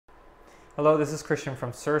Hello, this is Christian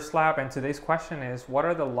from CIRSlab, and today's question is, what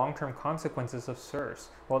are the long-term consequences of CIRS?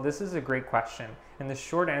 Well, this is a great question, and the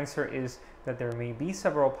short answer is that there may be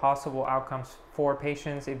several possible outcomes for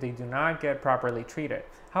patients if they do not get properly treated.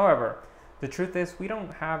 However, the truth is we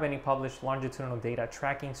don't have any published longitudinal data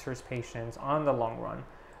tracking CIRS patients on the long run,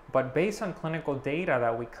 but based on clinical data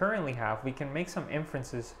that we currently have, we can make some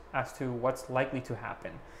inferences as to what's likely to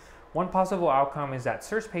happen. One possible outcome is that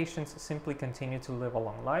CIRS patients simply continue to live a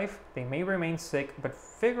long life. They may remain sick, but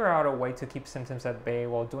figure out a way to keep symptoms at bay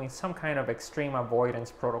while doing some kind of extreme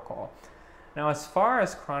avoidance protocol. Now, as far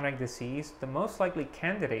as chronic disease, the most likely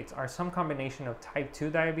candidates are some combination of type 2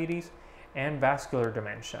 diabetes and vascular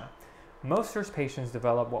dementia. Most CIRS patients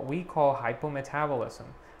develop what we call hypometabolism.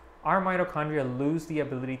 Our mitochondria lose the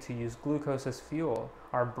ability to use glucose as fuel.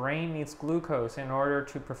 Our brain needs glucose in order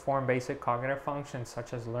to perform basic cognitive functions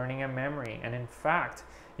such as learning and memory. And in fact,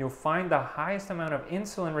 you'll find the highest amount of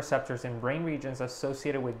insulin receptors in brain regions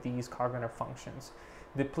associated with these cognitive functions.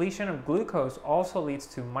 Depletion of glucose also leads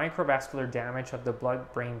to microvascular damage of the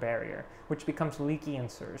blood-brain barrier, which becomes leaky in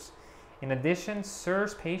CIRS. In addition,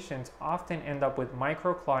 CIRS patients often end up with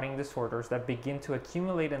microclotting disorders that begin to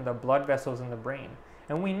accumulate in the blood vessels in the brain.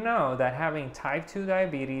 And we know that having type 2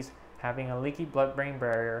 diabetes, having a leaky blood-brain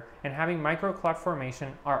barrier, and having microclot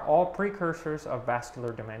formation are all precursors of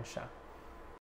vascular dementia.